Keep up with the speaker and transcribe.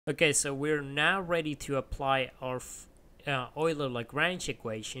Okay, so we're now ready to apply our Euler-Lagrange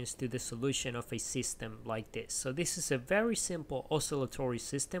equations to the solution of a system like this. So this is a very simple oscillatory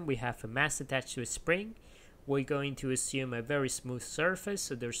system. We have a mass attached to a spring. We're going to assume a very smooth surface,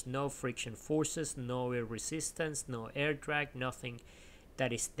 so there's no friction forces, no air resistance, no air drag, nothing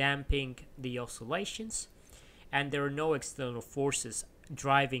that is damping the oscillations, and there are no external forces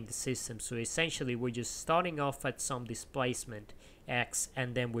driving the system. So essentially we're just starting off at some displacement x,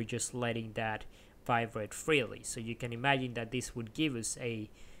 and then we're just letting that vibrate freely. So you can imagine that this would give us a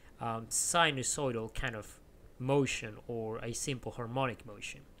sinusoidal kind of motion, or a simple harmonic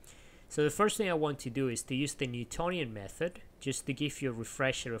motion. So the first thing I want to do is to use the Newtonian method, just to give you a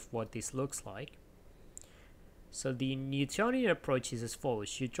refresher of what this looks like. So the Newtonian approach is as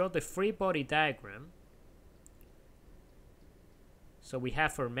follows. You draw the free body diagram. So we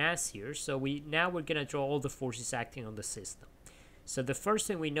have our mass here. So now we're going to draw all the forces acting on the system. So the first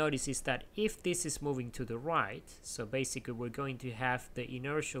thing we notice is that if this is moving to the right, so basically we're going to have the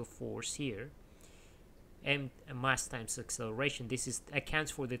inertial force here, m mass times acceleration. This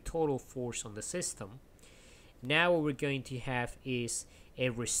accounts for the total force on the system. Now what we're going to have is a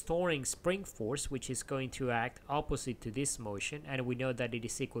restoring spring force, which is going to act opposite to this motion, and we know that it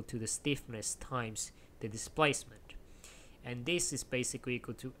is equal to the stiffness times the displacement. And this is basically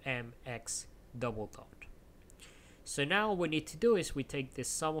equal to mx double dot. So now all we need to do is we take the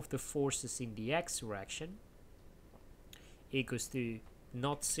sum of the forces in the x direction equals to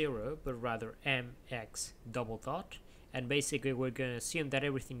not 0, but rather mx double dot, and basically we're going to assume that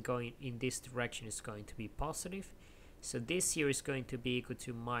everything going in this direction is going to be positive. So this here is going to be equal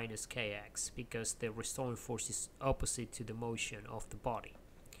to minus kx, because the restoring force is opposite to the motion of the body.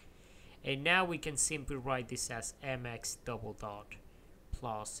 And now we can simply write this as mx double dot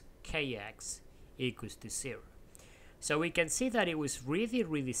plus kx equals to 0. So we can see that it was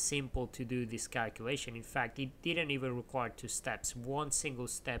really simple to do this calculation. In fact, it didn't even require 2 steps, one single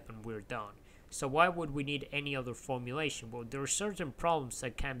step and we're done. So why would we need any other formulation? Well, there are certain problems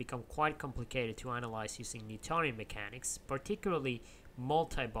that can become quite complicated to analyze using Newtonian mechanics, particularly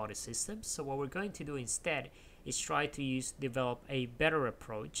multi-body systems. So what we're going to do instead is try to develop a better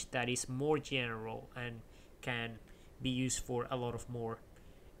approach that is more general and can be used for a lot of more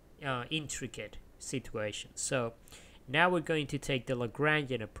intricate situations. So now we're going to take the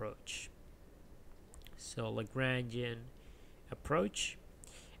Lagrangian approach. So Lagrangian approach,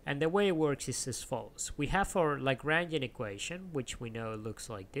 and the way it works is as follows. We have our Lagrangian equation, which we know looks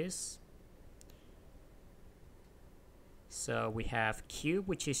like this. So we have q,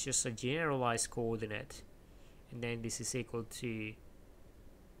 which is just a generalized coordinate, and then this is equal to,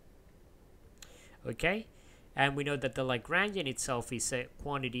 okay, and we know that the Lagrangian itself is a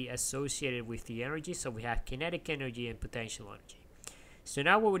quantity associated with the energy, so we have kinetic energy and potential energy. So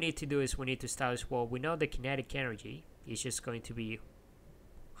now what we need to do is we need to establish, well, we know the kinetic energy is just going to be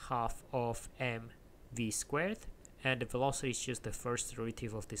half of mv squared, and the velocity is just the first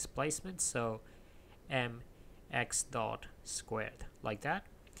derivative of displacement, so mx dot squared, like that.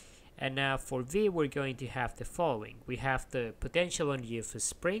 And now for v, we're going to have the following. We have the potential energy of a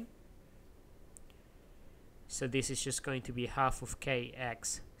spring, so this is just going to be half of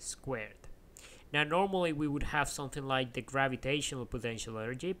kx squared. Now normally we would have something like the gravitational potential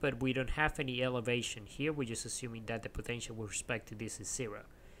energy, but we don't have any elevation here. We're just assuming that the potential with respect to this is 0.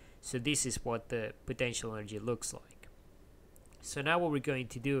 So this is what the potential energy looks like. So now what we're going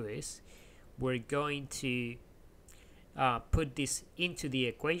to do is we're going to put this into the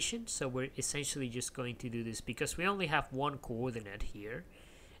equation. So we're essentially just going to do this because we only have one coordinate here.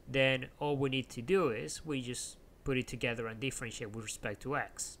 Then all we need to do is we just put it together and differentiate with respect to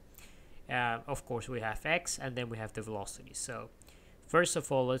x. Of course we have x, and then we have the velocity. So first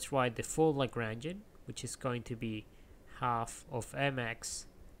of all, let's write the full Lagrangian, which is going to be half of mx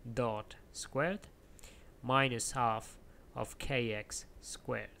dot squared minus half of kx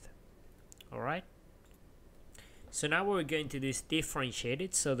squared. Alright, so now what we're going to do is differentiate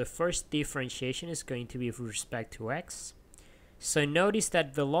it. So the first differentiation is going to be with respect to x. So notice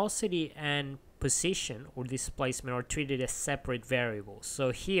that velocity and position or displacement are treated as separate variables.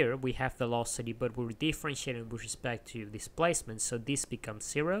 So here we have velocity, but we're differentiating with respect to displacement, so this becomes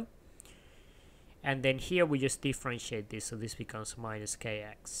 0. And then here we just differentiate this, so this becomes minus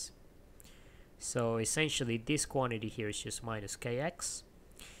kx. So essentially this quantity here is just minus kx.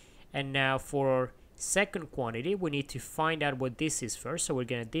 And now for our second quantity, we need to find out what this is first. So we're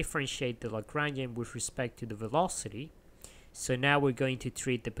going to differentiate the Lagrangian with respect to the velocity. So now we're going to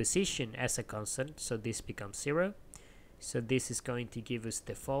treat the position as a constant, so this becomes 0. So this is going to give us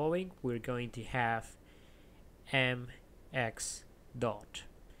the following. We're going to have mx dot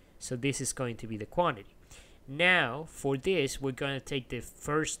So this is going to be the quantity. Now for this, we're going to take the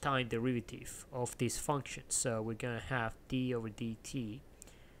first time derivative of this function. So we're going to have d over dt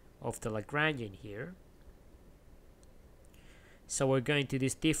of the Lagrangian here. So we're going to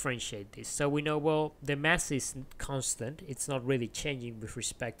just differentiate this. So we know, well, the mass is constant. It's not really changing with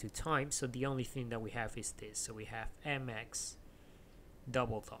respect to time. So the only thing that we have is this. So we have mx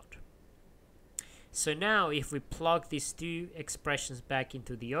double dot. So now if we plug these two expressions back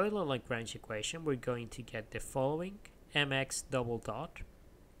into the Euler-Lagrange equation, we're going to get the following. Mx double dot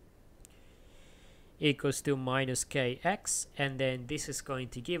equals to minus kx, and then this is going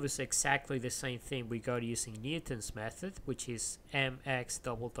to give us exactly the same thing we got using Newton's method, which is mx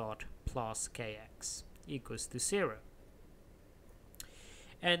double dot plus kx equals to 0.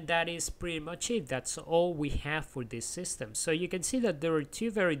 And that is pretty much it. That's all we have for this system. So you can see that there are two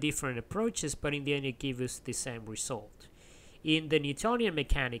very different approaches, but in the end it gives us the same result. In the Newtonian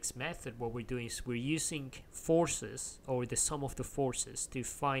mechanics method, what we're doing is we're using forces, or the sum of the forces, to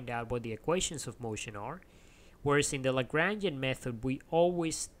find out what the equations of motion are. Whereas in the Lagrangian method, we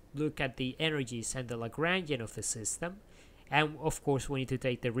always look at the energies and the Lagrangian of the system. And of course, we need to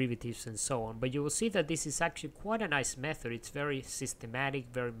take derivatives and so on. But you will see that this is actually quite a nice method. It's very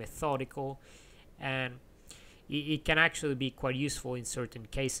systematic, very methodical, and it can actually be quite useful in certain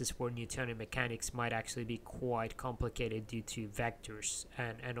cases where Newtonian mechanics might actually be quite complicated due to vectors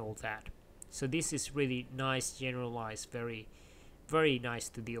and all that. So this is really nice, generalized, very, very nice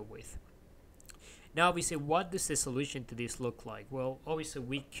to deal with. Now, obviously, what does the solution to this look like? Well, obviously,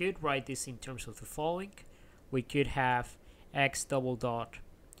 we could write this in terms of the following. We could have x double dot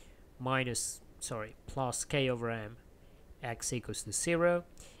plus k over m x equals to 0.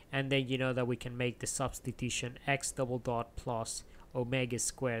 And then you know that we can make the substitution x double dot plus omega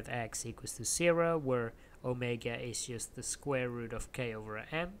squared x equals to 0, where omega is just the square root of k over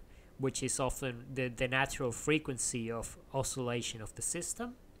m, which is often the natural frequency of oscillation of the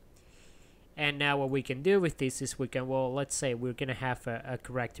system. And now what we can do with this is we can, well, let's say we're going to have a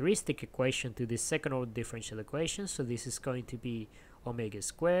characteristic equation to this second order differential equation. So this is going to be omega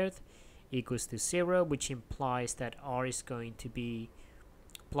squared equals to 0, which implies that r is going to be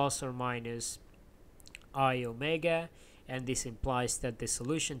plus or minus I omega, and this implies that the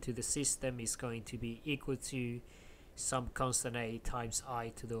solution to the system is going to be equal to some constant a times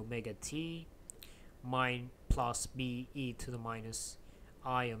I to the omega t plus b e to the minus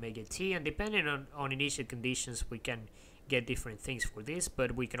I omega t, and depending on initial conditions we can get different things for this,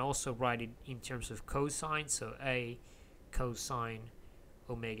 but we can also write it in terms of cosine, so a cosine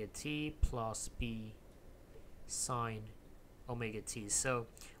omega t plus b sine omega t. So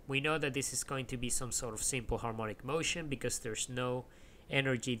we know that this is going to be some sort of simple harmonic motion because there's no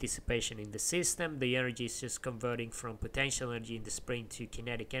energy dissipation in the system. The energy is just converting from potential energy in the spring to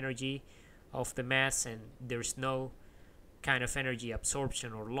kinetic energy of the mass, and there's no kind of energy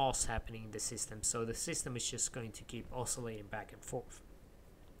absorption or loss happening in the system. So the system is just going to keep oscillating back and forth.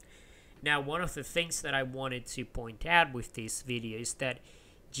 Now, one of the things that I wanted to point out with this video is that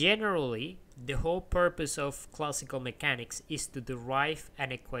generally, the whole purpose of classical mechanics is to derive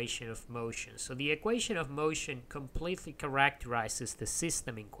an equation of motion. So the equation of motion completely characterizes the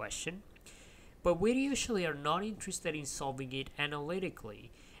system in question, but we usually are not interested in solving it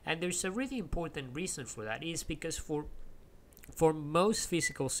analytically. And there's a really important reason for that, is because for most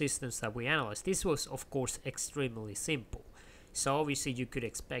physical systems that we analyze, this was of course extremely simple. So obviously you could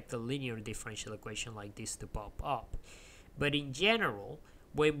expect a linear differential equation like this to pop up. But in general,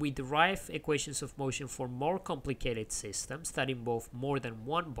 when we derive equations of motion for more complicated systems that involve more than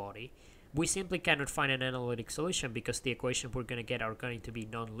one body, we simply cannot find an analytic solution because the equations we're going to get are going to be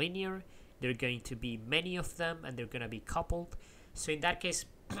non-linear, there are going to be many of them, and they're going to be coupled. So in that case,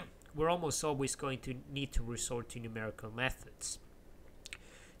 we're almost always going to need to resort to numerical methods.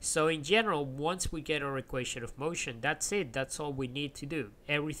 So in general, once we get our equation of motion, that's it. That's all we need to do.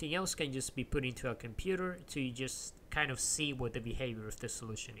 Everything else can just be put into a computer to just kind of see what the behavior of the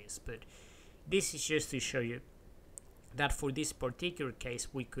solution is. But this is just to show you that for this particular case,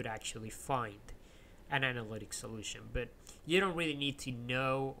 we could actually find an analytic solution. But you don't really need to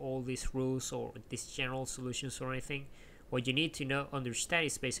know all these rules or these general solutions or anything. What you need to understand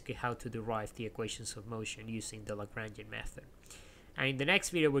is basically how to derive the equations of motion using the Lagrangian method. And in the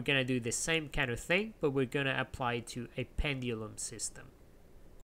next video, we're going to do the same kind of thing, but we're going to apply it to a pendulum system.